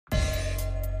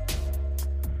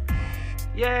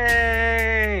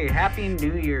Yay! Happy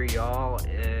New Year, y'all.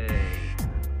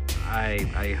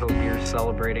 I hope you're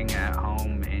celebrating at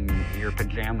home in your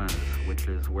pajamas, which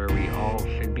is where we all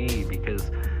should be, because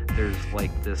there's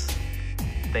like this,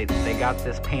 they got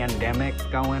this pandemic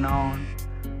going on,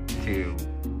 to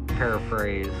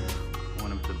paraphrase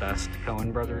one of the best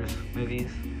Coen Brothers movies.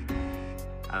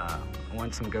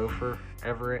 Want some gopher,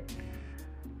 Everett?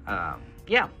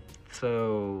 Yeah,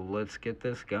 so let's get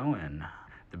this going.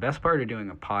 The best part of doing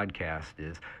a podcast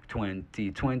is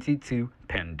 2022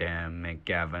 Pandemic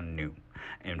Avenue.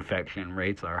 Infection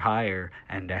rates are higher,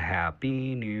 and a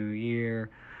happy new year.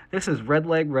 This is Red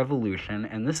Leg Revolution,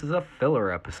 and this is a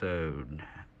filler episode.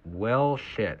 Well,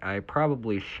 shit, I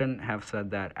probably shouldn't have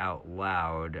said that out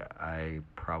loud. I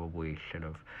probably should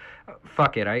have.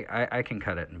 Fuck it, I can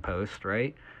cut it in post,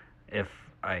 right? If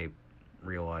I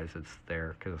realize it's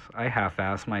there, because I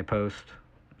half-ass my post.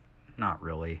 Not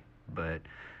really, but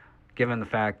given the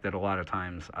fact that a lot of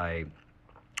times I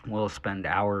will spend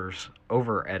hours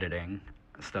over editing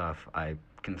stuff, I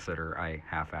consider I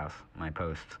half-ass my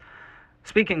posts.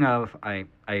 Speaking of, I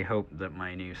hope that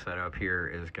my new setup here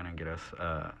is going to get us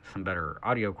some better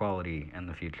audio quality in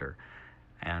the future,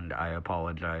 and I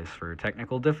apologize for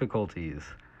technical difficulties,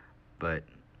 but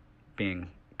being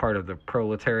part of the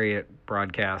proletariat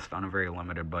broadcast on a very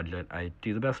limited budget, I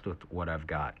do the best with what I've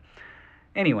got.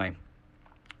 Anyway,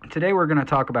 today we're going to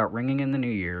talk about ringing in the new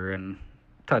year and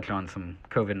touch on some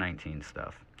COVID-19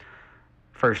 stuff.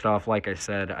 First off, like I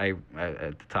said, at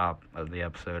the top of the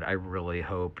episode, I really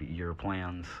hope your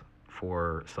plans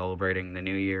for celebrating the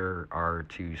new year are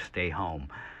to stay home.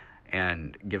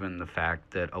 And given the fact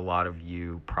that a lot of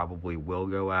you probably will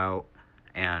go out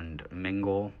and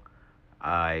mingle,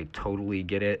 I totally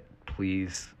get it.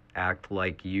 Please act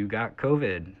like you got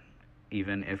COVID,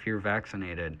 even if you're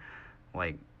vaccinated,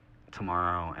 like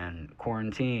tomorrow, and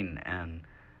quarantine and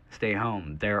stay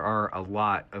home. There are a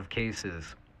lot of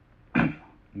cases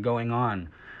going on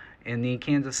in the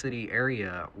Kansas City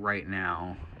area right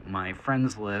now. My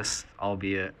friends list,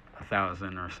 albeit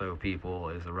 1,000 or so people,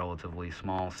 is a relatively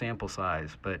small sample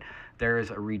size, but there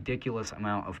is a ridiculous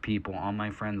amount of people on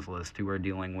my friends list who are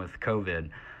dealing with COVID,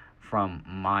 from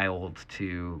mild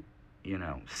to,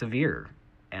 severe.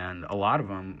 And a lot of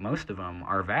them, most of them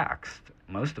are vaxxed.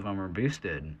 Most of them are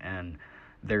boosted, and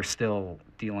they're still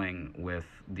dealing with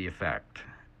the effect.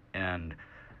 And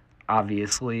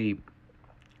obviously,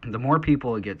 the more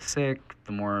people get sick,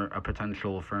 the more a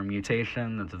potential for a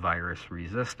mutation that's virus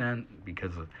resistant,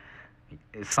 because of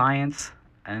science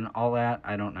and all that.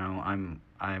 I don't know. I'm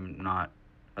not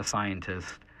a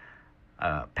scientist.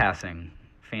 Passing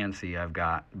fancy I've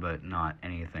got, but not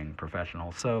anything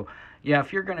professional. So yeah,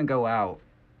 if you're gonna go out,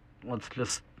 let's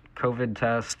just COVID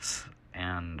tests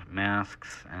and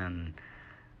masks and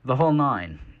the whole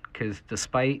nine. Because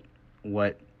despite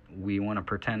what we want to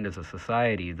pretend as a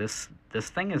society, this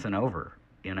thing isn't over.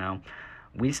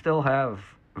 We still have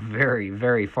very,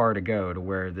 very far to go to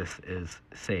where this is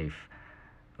safe,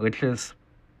 which is,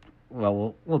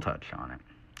 well, we'll touch on it.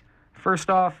 First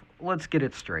off, let's get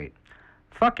it straight.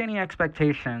 Fuck any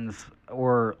expectations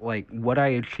or like what I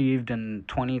achieved in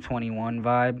 2021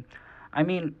 vibe. I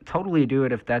mean, totally do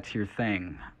it if that's your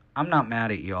thing. I'm not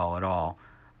mad at y'all at all.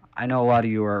 I know a lot of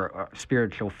you are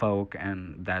spiritual folk,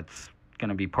 and that's going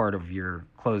to be part of your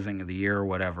closing of the year or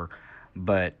whatever.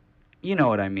 But you know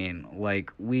what I mean. Like,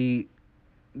 the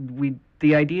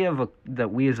idea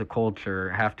that we as a culture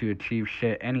have to achieve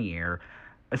shit any year,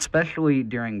 especially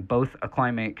during both a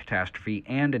climate catastrophe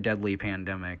and a deadly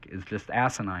pandemic, is just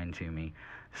asinine to me.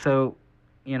 So,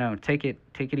 take it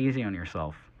easy on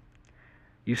yourself.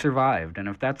 You survived, and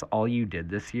if that's all you did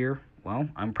this year, well,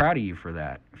 I'm proud of you for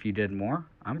that. If you did more,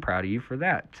 I'm proud of you for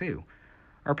that too.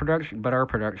 Our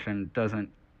production doesn't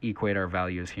equate our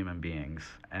value as human beings,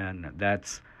 and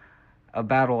that's a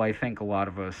battle I think a lot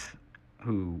of us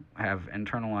who have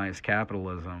internalized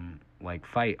capitalism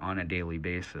fight on a daily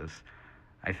basis.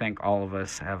 I think all of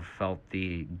us have felt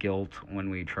the guilt when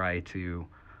we try to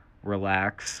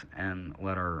relax and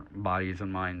let our bodies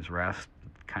and minds rest,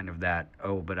 kind of that,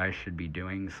 oh, but I should be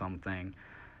doing something.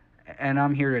 And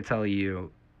I'm here to tell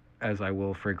you, as I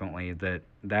will frequently,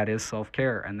 that is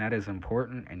self-care, and that is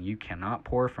important, and you cannot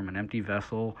pour from an empty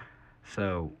vessel.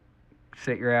 So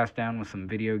sit your ass down with some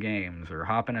video games, or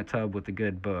hop in a tub with a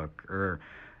good book, or,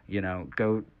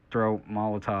 go throw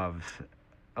Molotovs,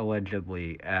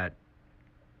 allegedly, at,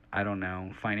 I don't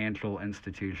know, financial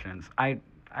institutions. I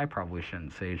probably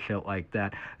shouldn't say shit like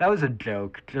that. That was a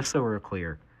joke, just so we're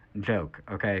clear. Joke,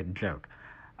 okay? Joke.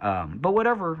 But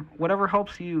whatever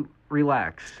helps you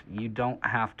relax. You don't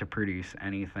have to produce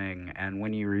anything. And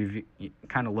when you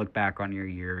kind of look back on your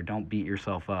year, don't beat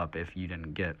yourself up if you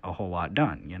didn't get a whole lot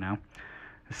done, you know?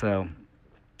 So,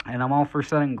 and I'm all for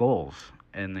setting goals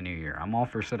in the new year. I'm all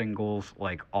for setting goals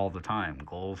like all the time.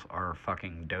 Goals are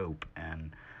fucking dope,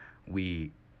 and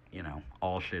we,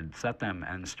 all should set them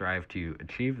and strive to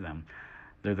achieve them.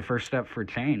 They're the first step for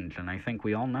change, and I think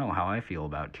we all know how I feel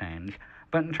about change.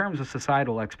 But in terms of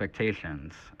societal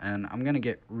expectations, and I'm going to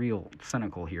get real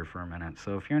cynical here for a minute,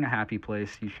 so if you're in a happy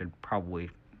place, you should probably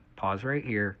pause right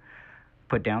here,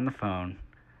 put down the phone,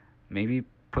 maybe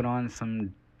put on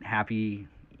some happy,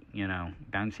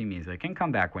 bouncy music, and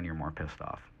come back when you're more pissed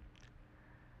off.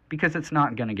 Because it's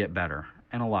not going to get better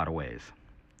in a lot of ways.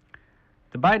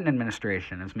 The Biden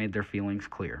administration has made their feelings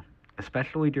clear,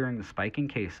 especially during the spike in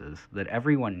cases that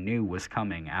everyone knew was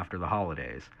coming after the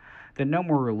holidays, that no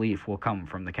more relief will come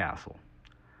from the castle.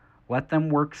 Let them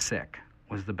work sick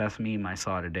was the best meme I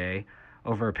saw today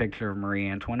over a picture of Marie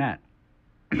Antoinette.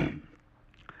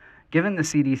 Given the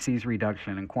CDC's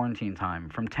reduction in quarantine time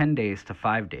from 10 days to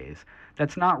 5 days,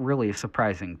 that's not really a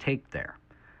surprising take there.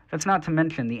 That's not to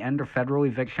mention the end of federal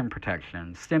eviction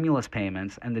protection, stimulus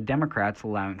payments, and the Democrats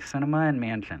allowing cinema and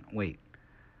mansion.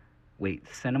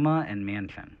 Cinema and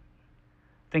mansion.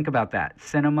 Think about that.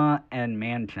 Cinema and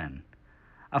mansion.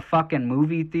 A fucking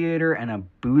movie theater and a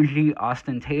bougie,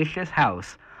 ostentatious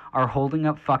house are holding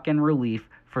up fucking relief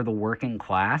for the working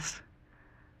class?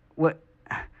 What?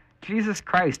 Jesus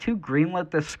Christ, who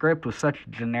greenlit this script with such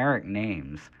generic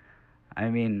names? I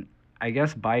mean, I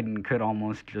guess Biden could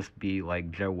almost just be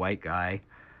like Joe White Guy.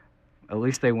 At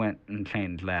least they went and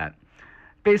changed that.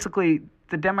 Basically,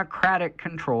 the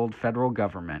Democratic-controlled federal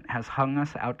government has hung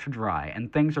us out to dry,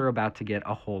 and things are about to get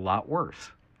a whole lot worse.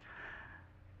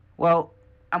 Well,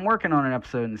 I'm working on an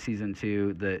episode in season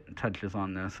 2 that touches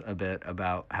on this a bit,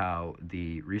 about how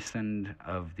the rescind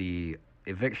of the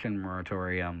eviction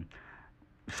moratorium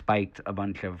spiked a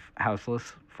bunch of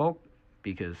houseless folk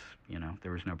because,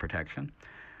 there was no protection.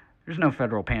 There's no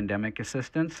federal pandemic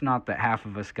assistance, not that half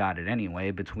of us got it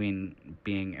anyway, between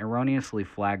being erroneously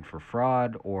flagged for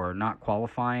fraud or not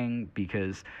qualifying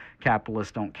because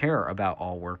capitalists don't care about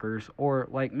all workers, or,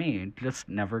 like me, just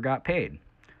never got paid.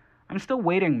 I'm still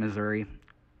waiting, Missouri.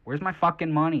 Where's my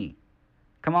fucking money?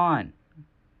 Come on.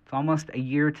 It's almost a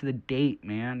year to the date,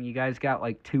 man. You guys got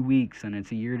like 2 weeks and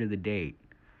it's a year to the date.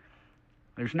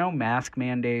 There's no mask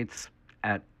mandates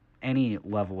at any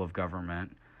level of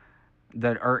government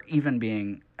that are even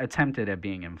being attempted at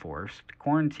being enforced.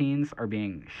 Quarantines are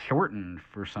being shortened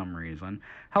for some reason.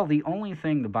 Hell, the only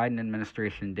thing the Biden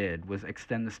administration did was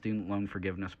extend the student loan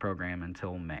forgiveness program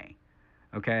until May.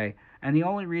 Okay? And the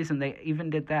only reason they even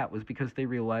did that was because they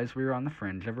realized we were on the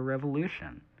fringe of a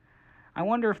revolution. I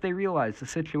wonder if they realize the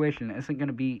situation isn't going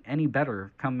to be any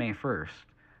better come May 1st.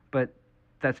 But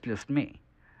that's just me.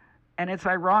 And it's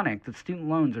ironic that student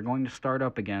loans are going to start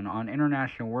up again on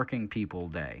International Working People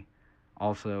Day.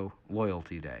 Also,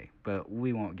 Loyalty Day, but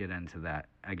we won't get into that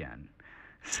again.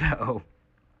 So,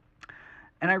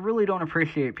 and I really don't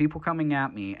appreciate people coming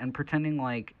at me and pretending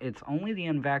like it's only the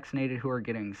unvaccinated who are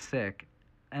getting sick,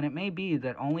 and it may be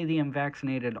that only the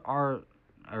unvaccinated are,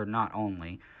 or not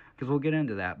only, because we'll get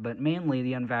into that, but mainly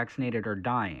the unvaccinated are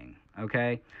dying,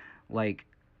 okay?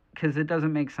 Because it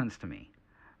doesn't make sense to me.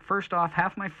 First off,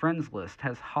 half my friends list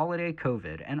has holiday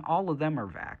COVID, and all of them are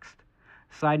vaxxed.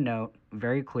 Side note,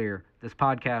 very clear, this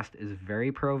podcast is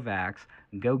very pro-vax.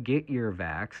 Go get your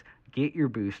vax, get your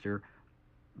booster.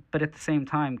 But at the same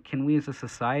time, can we as a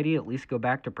society at least go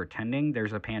back to pretending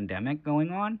there's a pandemic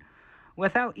going on?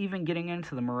 Without even getting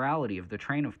into the morality of the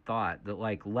train of thought that,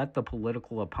 let the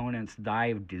political opponents die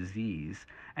of disease,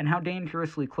 and how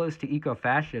dangerously close to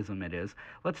ecofascism it is,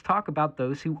 let's talk about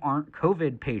those who aren't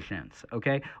COVID patients,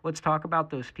 okay? Let's talk about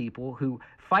those people who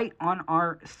fight on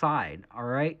our side, all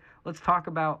right? Let's talk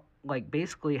about,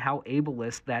 basically how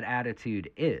ableist that attitude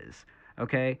is,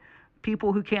 okay?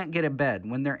 People who can't get a bed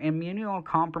when their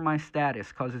immunocompromised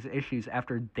status causes issues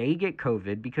after they get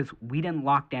COVID because we didn't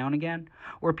lock down again,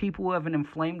 or people who have an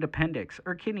inflamed appendix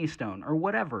or kidney stone or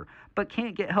whatever, but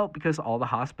can't get help because all the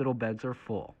hospital beds are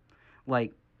full.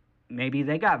 Maybe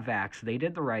they got vaxxed, they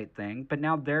did the right thing, but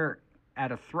now they're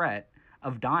at a threat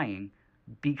of dying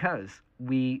because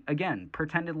we, again,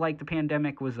 pretended like the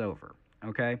pandemic was over,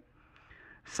 okay?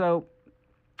 So,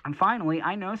 and finally,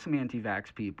 I know some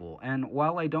anti-vax people, and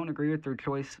while I don't agree with their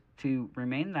choice to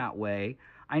remain that way,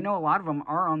 I know a lot of them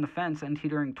are on the fence and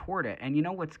teetering toward it. And you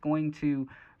know what's going to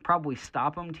probably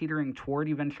stop them teetering toward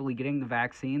eventually getting the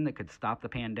vaccine that could stop the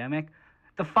pandemic?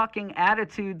 The fucking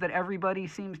attitude that everybody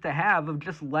seems to have of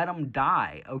just let them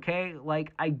die, okay?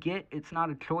 I get it's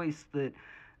not a choice that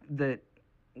that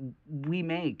we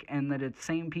make and that it's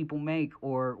same people make,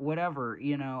 or whatever,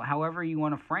 however you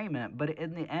want to frame it. But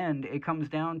in the end, it comes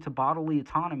down to bodily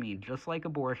autonomy, just like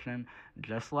abortion,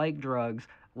 just like drugs,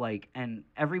 and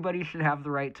everybody should have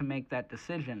the right to make that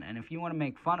decision. And if you want to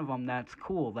make fun of them, that's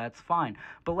cool, that's fine.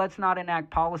 But let's not enact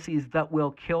policies that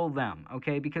will kill them,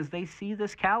 okay? Because they see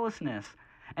this callousness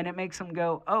and it makes them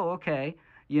go, oh, okay,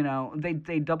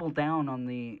 they double down on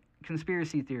the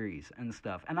conspiracy theories and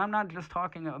stuff. And I'm not just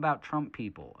talking about Trump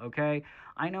people, okay?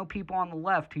 I know people on the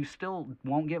left who still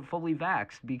won't get fully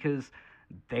vaxxed because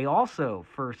they also,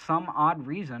 for some odd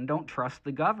reason, don't trust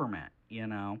the government,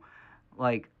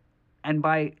 and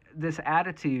by this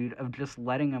attitude of just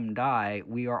letting them die,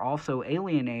 we are also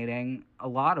alienating a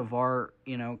lot of our,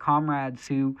 comrades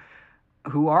who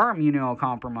are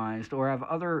immunocompromised or have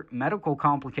other medical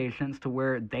complications to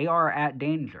where they are at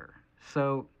danger.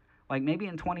 So, maybe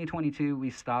in 2022 we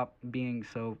stop being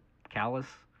so callous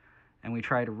and we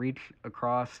try to reach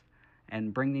across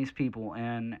and bring these people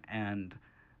in and,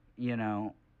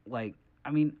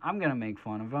 I'm going to make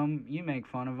fun of them. You make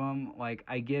fun of them.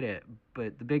 I get it.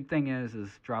 But the big thing is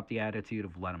drop the attitude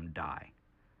of let them die.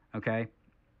 Okay?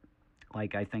 I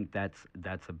think that's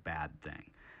a bad thing.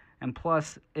 And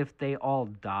plus, if they all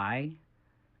die,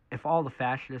 if all the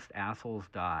fascist assholes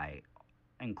die,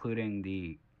 including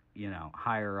the,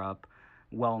 higher up,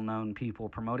 well-known people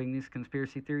promoting these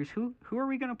conspiracy theories, who are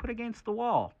we going to put against the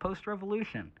wall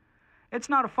post-revolution? It's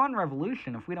not a fun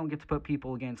revolution if we don't get to put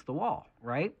people against the wall,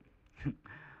 right?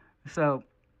 So,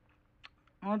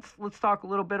 let's talk a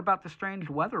little bit about the strange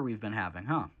weather we've been having,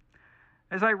 huh?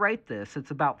 As I write this,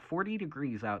 it's about 40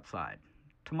 degrees outside.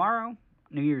 Tomorrow,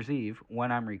 New Year's Eve,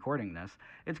 when I'm recording this,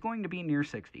 it's going to be near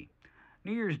 60.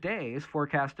 New Year's Day is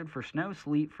forecasted for snow,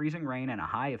 sleet, freezing rain, and a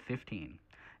high of 15.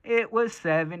 It was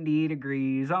 70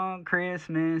 degrees on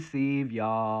Christmas Eve,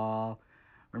 y'all.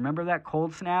 Remember that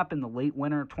cold snap in the late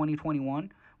winter of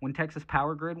 2021 when Texas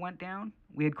power grid went down?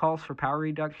 We had calls for power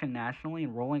reduction nationally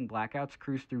and rolling blackouts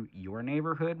cruised through your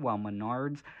neighborhood while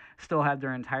Menards still had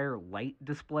their entire light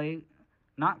display,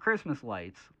 not Christmas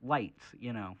lights,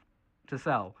 to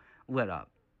sell, lit up.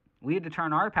 We had to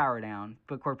turn our power down,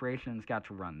 but corporations got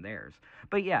to run theirs.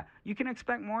 But yeah, you can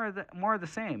expect more of the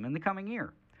same in the coming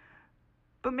year.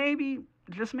 But maybe,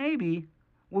 just maybe,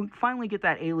 we'll finally get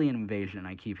that alien invasion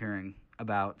I keep hearing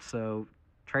about. So,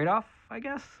 trade-off, I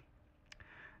guess?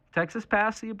 Texas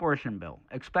passed the abortion bill.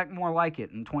 Expect more like it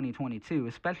in 2022,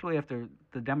 especially after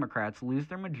the Democrats lose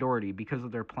their majority because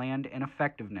of their planned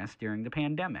ineffectiveness during the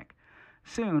pandemic.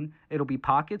 Soon, it'll be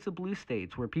pockets of blue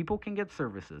states where people can get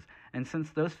services, and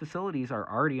since those facilities are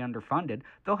already underfunded,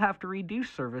 they'll have to reduce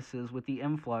services with the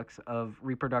influx of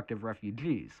reproductive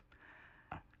refugees.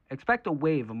 Expect a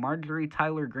wave of Marjorie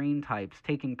Taylor Greene types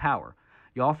taking power.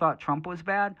 Y'all thought Trump was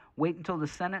bad? Wait until the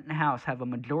Senate and House have a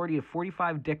majority of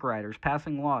 45 dick riders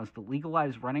passing laws that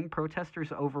legalize running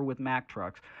protesters over with Mack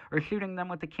trucks or shooting them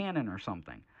with a cannon or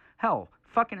something. Hell,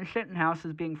 fucking Shittenhouse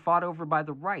is being fought over by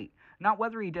the right. Not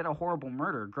whether he did a horrible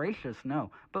murder, gracious,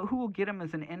 no, but who will get him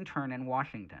as an intern in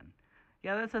Washington.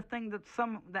 Yeah, that's a thing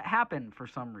that happened for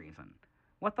some reason.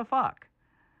 What the fuck?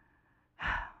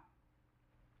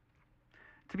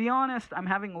 To be honest, I'm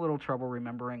having a little trouble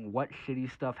remembering what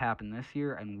shitty stuff happened this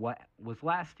year and what was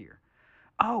last year.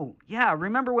 Oh, yeah,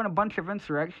 remember when a bunch of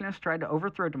insurrectionists tried to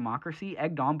overthrow democracy,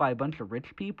 egged on by a bunch of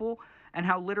rich people? And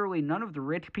how literally none of the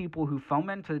rich people who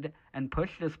fomented and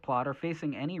pushed this plot are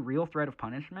facing any real threat of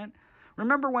punishment?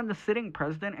 Remember when the sitting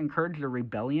president encouraged a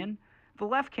rebellion? The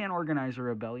left can't organize a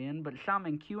rebellion, but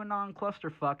Shaman QAnon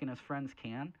clusterfuck and his friends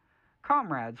can.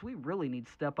 Comrades, we really need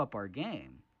to step up our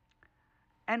game.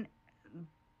 And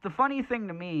the funny thing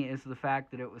to me is the fact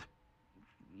that it was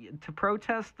to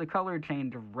protest the color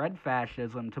change of red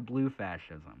fascism to blue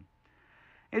fascism.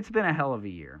 It's been a hell of a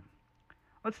year.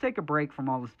 Let's take a break from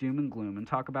all this doom and gloom and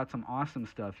talk about some awesome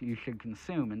stuff you should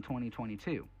consume in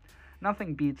 2022.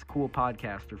 Nothing beats cool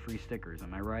podcasts or free stickers,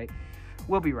 am I right?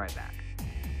 We'll be right back.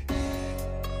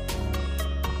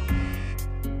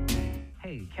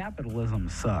 Hey, capitalism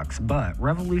sucks, but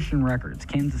Revolution Records,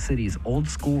 Kansas City's old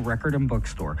school record and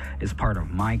bookstore, is part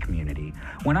of my community.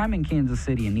 When I'm in Kansas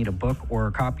City and need a book or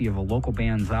a copy of a local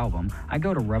band's album, I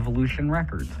go to Revolution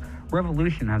Records.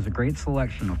 Revolution has a great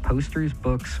selection of posters,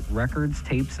 books, records,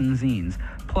 tapes, and zines.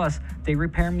 Plus, they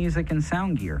repair music and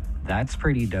sound gear. That's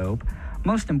pretty dope.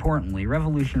 Most importantly,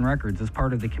 Revolution Records is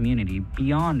part of the community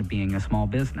beyond being a small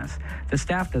business. The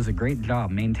staff does a great job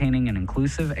maintaining an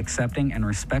inclusive, accepting, and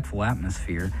respectful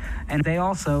atmosphere, and they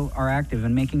also are active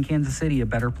in making Kansas City a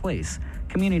better place.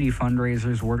 Community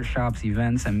fundraisers, workshops,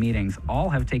 events, and meetings all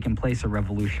have taken place at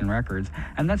Revolution Records,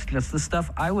 and that's just the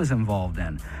stuff I was involved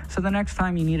in. So the next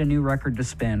time you need a new record to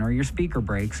spin or your speaker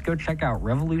breaks, go check out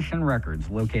Revolution Records,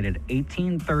 located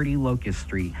 1830 Locust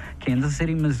Street, Kansas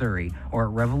City, Missouri, or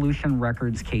at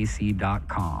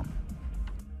revolutionrecordskc.com.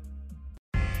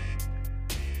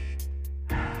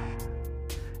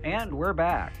 And we're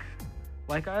back.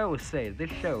 Like I always say,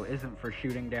 this show isn't for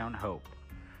shooting down hope.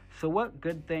 So what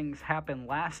good things happened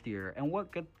last year, and what's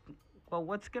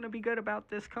going to be good about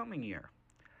this coming year?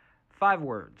 5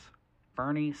 words: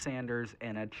 Bernie Sanders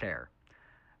in a chair.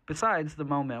 Besides the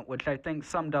moment which I think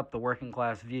summed up the working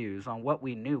class views on what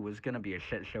we knew was going to be a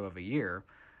shit show of a year,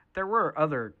 there were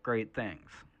other great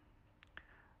things.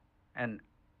 And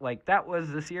that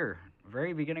was this year,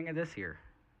 very beginning of this year.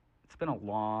 It's been a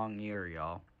long year,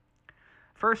 y'all.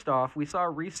 First off, we saw a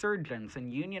resurgence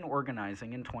in union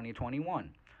organizing in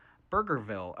 2021.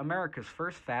 Burgerville, America's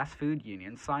first fast food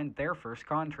union, signed their first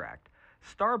contract.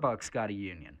 Starbucks got a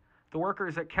union. The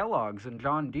workers at Kellogg's and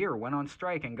John Deere went on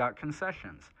strike and got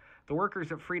concessions. The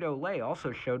workers at Frito-Lay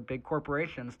also showed big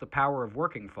corporations the power of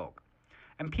working folk.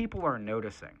 And people are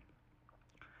noticing.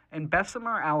 In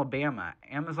Bessemer, Alabama,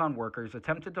 Amazon workers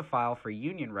attempted to file for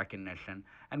union recognition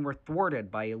and were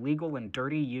thwarted by illegal and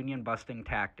dirty union-busting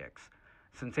tactics.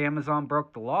 Since Amazon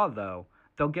broke the law, though,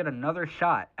 they'll get another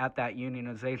shot at that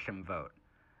unionization vote.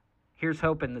 Here's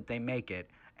hoping that they make it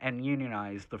and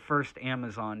unionize the first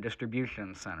Amazon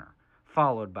distribution center,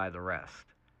 followed by the rest.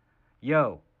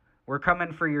 Yo, we're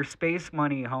coming for your space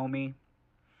money, homie.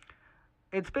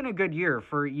 It's been a good year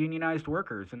for unionized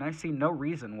workers, and I see no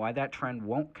reason why that trend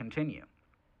won't continue.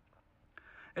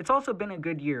 It's also been a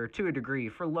good year, to a degree,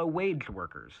 for low-wage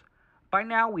workers. By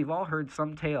now, we've all heard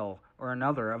some tale or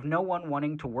another of no one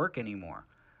wanting to work anymore.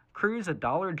 Crews at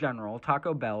Dollar General,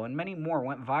 Taco Bell, and many more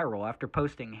went viral after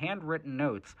posting handwritten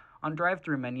notes on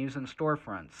drive-thru menus and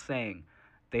storefronts saying,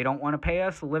 "They don't want to pay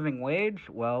us a living wage?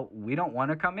 Well, we don't want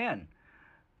to come in."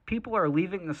 People are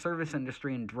leaving the service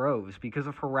industry in droves because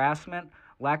of harassment,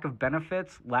 lack of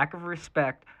benefits, lack of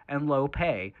respect, and low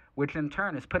pay, which in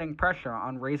turn is putting pressure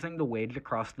on raising the wage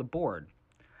across the board.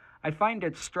 I find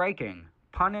it striking,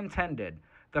 pun intended,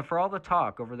 that for all the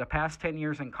talk over the past 10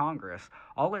 years in Congress,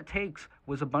 all it takes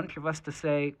was a bunch of us to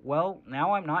say, well,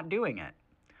 now I'm not doing it.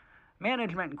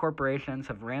 Management and corporations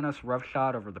have ran us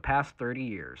roughshod over the past 30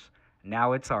 years.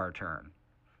 Now it's our turn.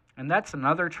 And that's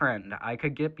another trend I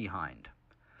could get behind.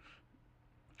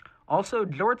 Also,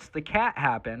 Jorts the Cat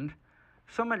happened.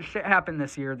 So much shit happened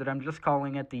this year that I'm just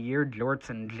calling it the year Jorts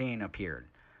and Jean appeared.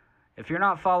 If you're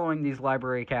not following these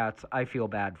library cats, I feel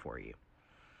bad for you.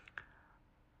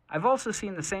 I've also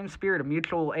seen the same spirit of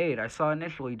mutual aid I saw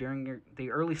initially during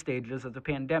the early stages of the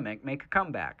pandemic make a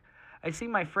comeback. I see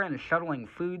my friends shuttling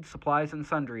food, supplies, and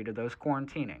sundry to those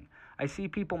quarantining. I see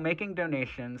people making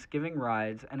donations, giving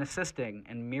rides, and assisting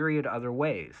in myriad other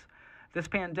ways. This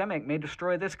pandemic may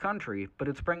destroy this country, but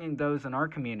it's bringing those in our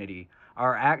community,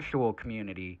 our actual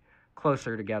community,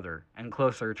 closer together and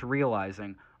closer to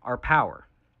realizing our power.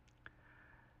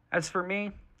 As for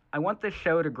me, I want this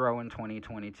show to grow in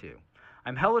 2022.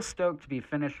 I'm hella stoked to be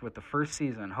finished with the first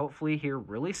season, hopefully here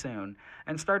really soon,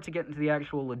 and start to get into the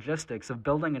actual logistics of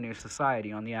building a new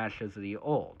society on the ashes of the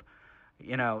old.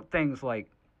 You know, things like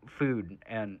food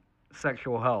and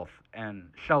sexual health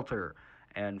and shelter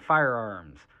and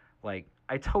firearms. I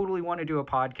totally want to do a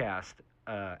podcast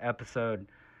episode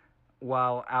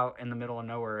while out in the middle of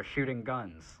nowhere shooting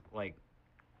guns. I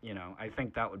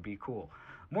think that would be cool.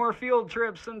 More field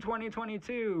trips in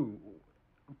 2022,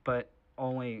 but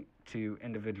only to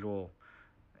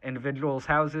individuals'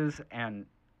 houses and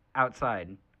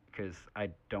outside, because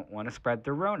I don't want to spread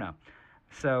the Rona.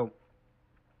 So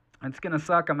it's going to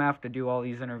suck. I'm going to have to do all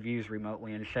these interviews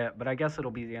remotely and shit, but I guess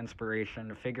it'll be the inspiration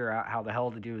to figure out how the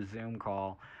hell to do a Zoom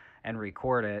call and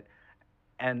record it,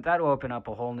 and that'll open up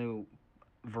a whole new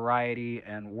variety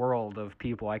and world of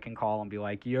people I can call and be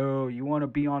like, yo, you want to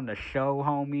be on the show,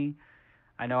 homie?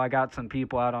 I know I got some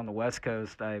people out on the West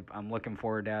Coast I'm looking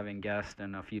forward to having guests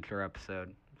in a future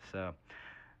episode. So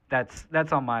that's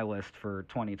on my list for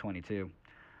 2022.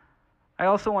 I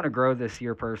also want to grow this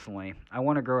year personally. I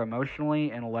want to grow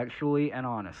emotionally, intellectually, and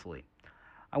honestly.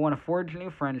 I want to forge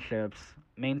new friendships,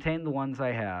 maintain the ones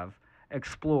I have,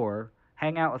 explore,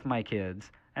 hang out with my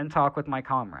kids, and talk with my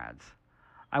comrades.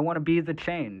 I want to be the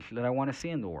change that I want to see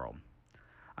in the world.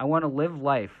 I want to live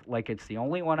life like it's the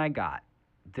only one I got,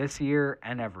 this year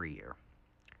and every year.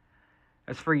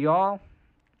 As for y'all,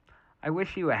 I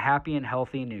wish you a happy and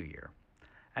healthy new year,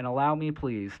 and allow me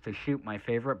please to shoot my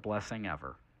favorite blessing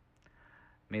ever.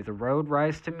 May the road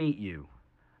rise to meet you,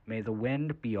 may the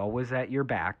wind be always at your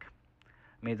back,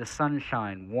 May the sun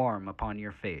shine warm upon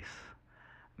your face.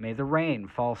 May the rain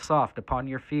fall soft upon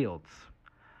your fields.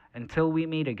 Until we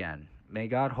meet again, may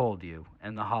God hold you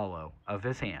in the hollow of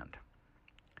his hand.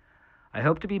 I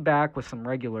hope to be back with some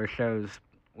regular shows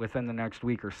within the next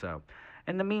week or so.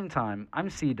 In the meantime, I'm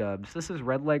C-Dubs. This is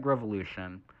Red Leg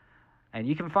Revolution. And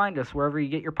you can find us wherever you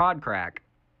get your pod crack.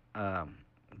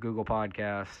 Google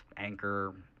Podcasts,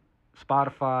 Anchor,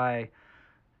 Spotify.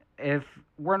 If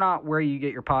we're not where you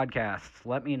get your podcasts,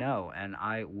 let me know, and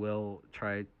I will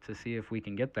try to see if we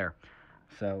can get there.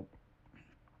 So,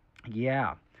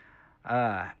 yeah.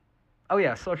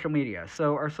 Social media.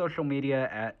 So our social media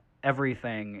at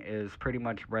everything is pretty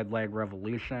much Red Leg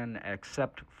Revolution,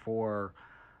 except for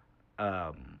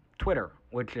Twitter,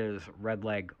 which is Red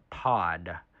Leg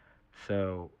Pod.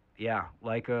 So, yeah,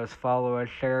 like us, follow us,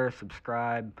 share,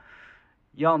 subscribe.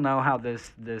 Y'all know how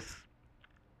this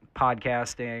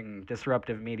podcasting,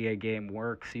 disruptive media game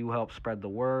works. You help spread the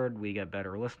word. We get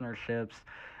better listenerships.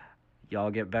 Y'all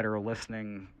get better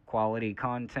listening quality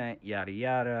content, yada,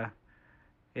 yada.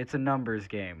 It's a numbers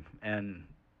game, and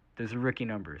there's rookie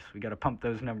numbers. We got to pump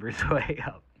those numbers way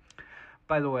up.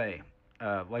 By the way,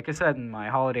 like I said in my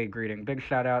holiday greeting, big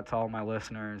shout out to all my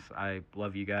listeners. I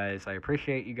love you guys. I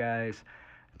appreciate you guys.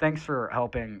 Thanks for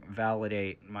helping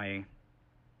validate my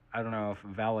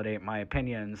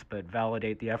opinions, but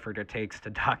validate the effort it takes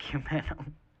to document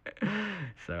them.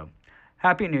 So,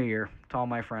 Happy New Year to all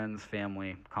my friends,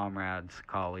 family, comrades,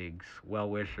 colleagues,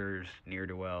 well-wishers,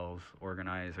 ne'er-do-wells,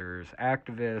 organizers,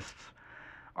 activists,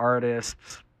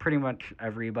 artists, pretty much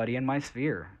everybody in my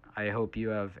sphere. I hope you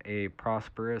have a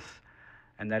prosperous,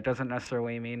 and that doesn't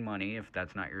necessarily mean money if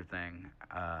that's not your thing,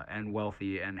 and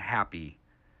wealthy and happy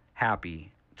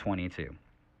 22.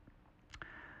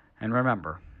 And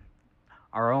remember,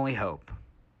 our only hope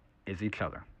is each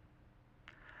other.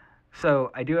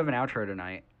 So, I do have an outro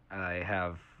tonight. I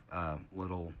have a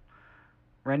little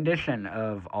rendition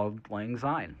of Auld Lang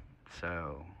Syne.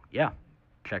 So, yeah,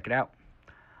 check it out.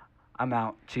 I'm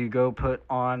out to go put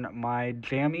on my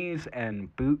jammies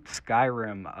and boot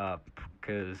Skyrim up,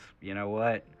 because, you know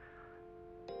what?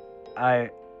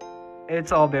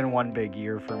 It's all been one big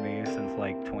year for me since,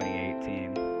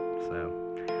 2018.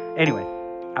 So, anyway,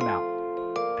 I'm out.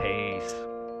 Peace.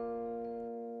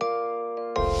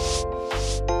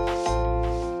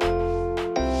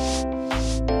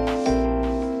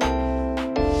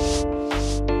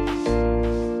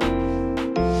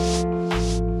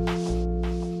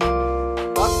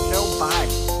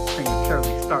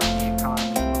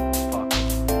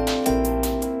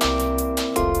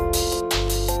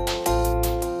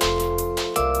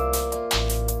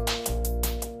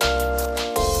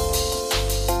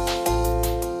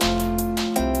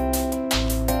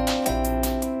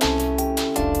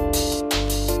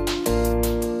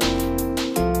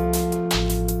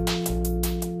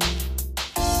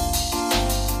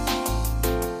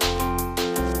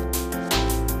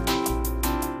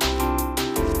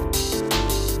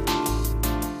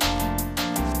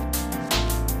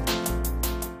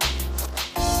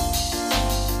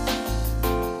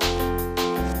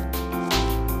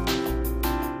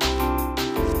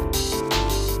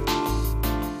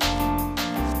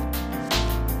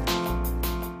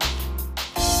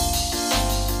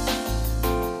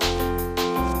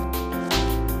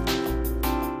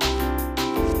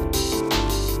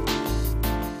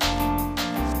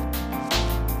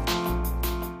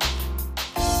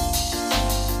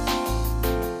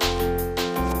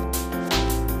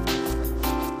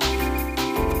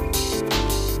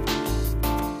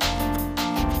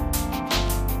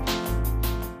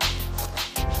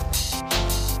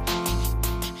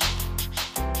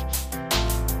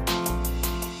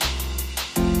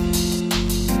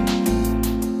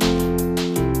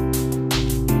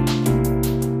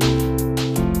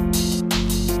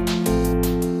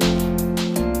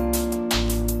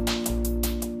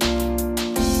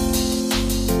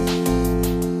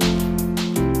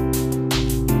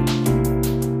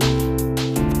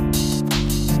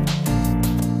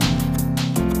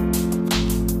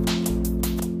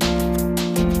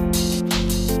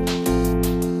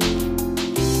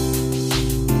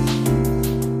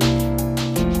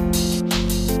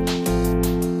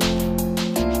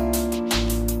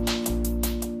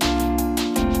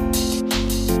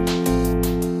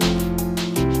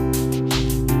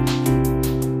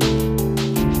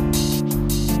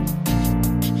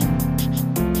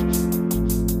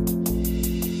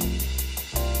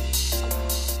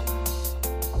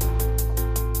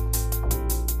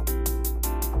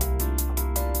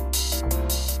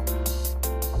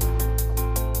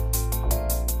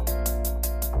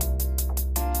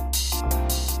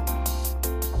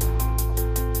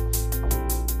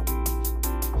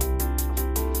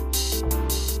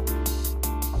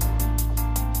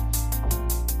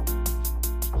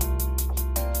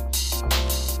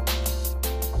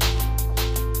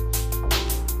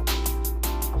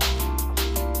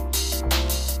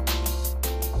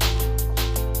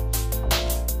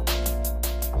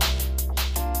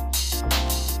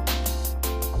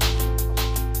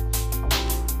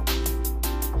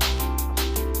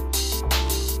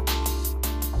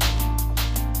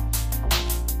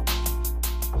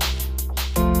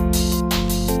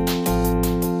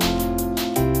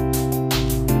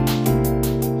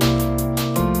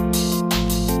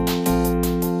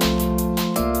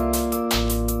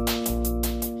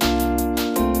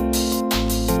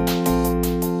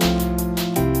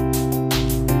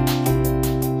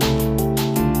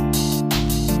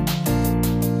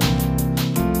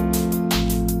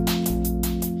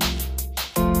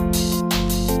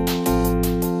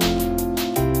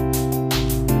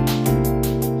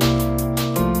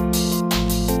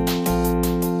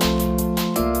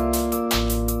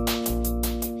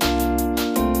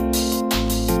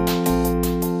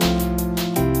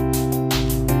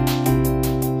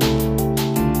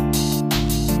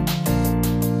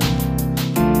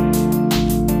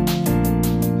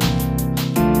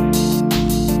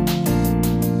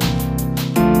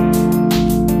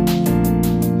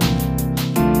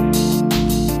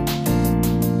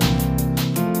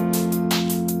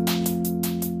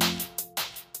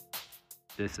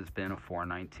 This has been a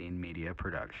 419 Media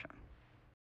production.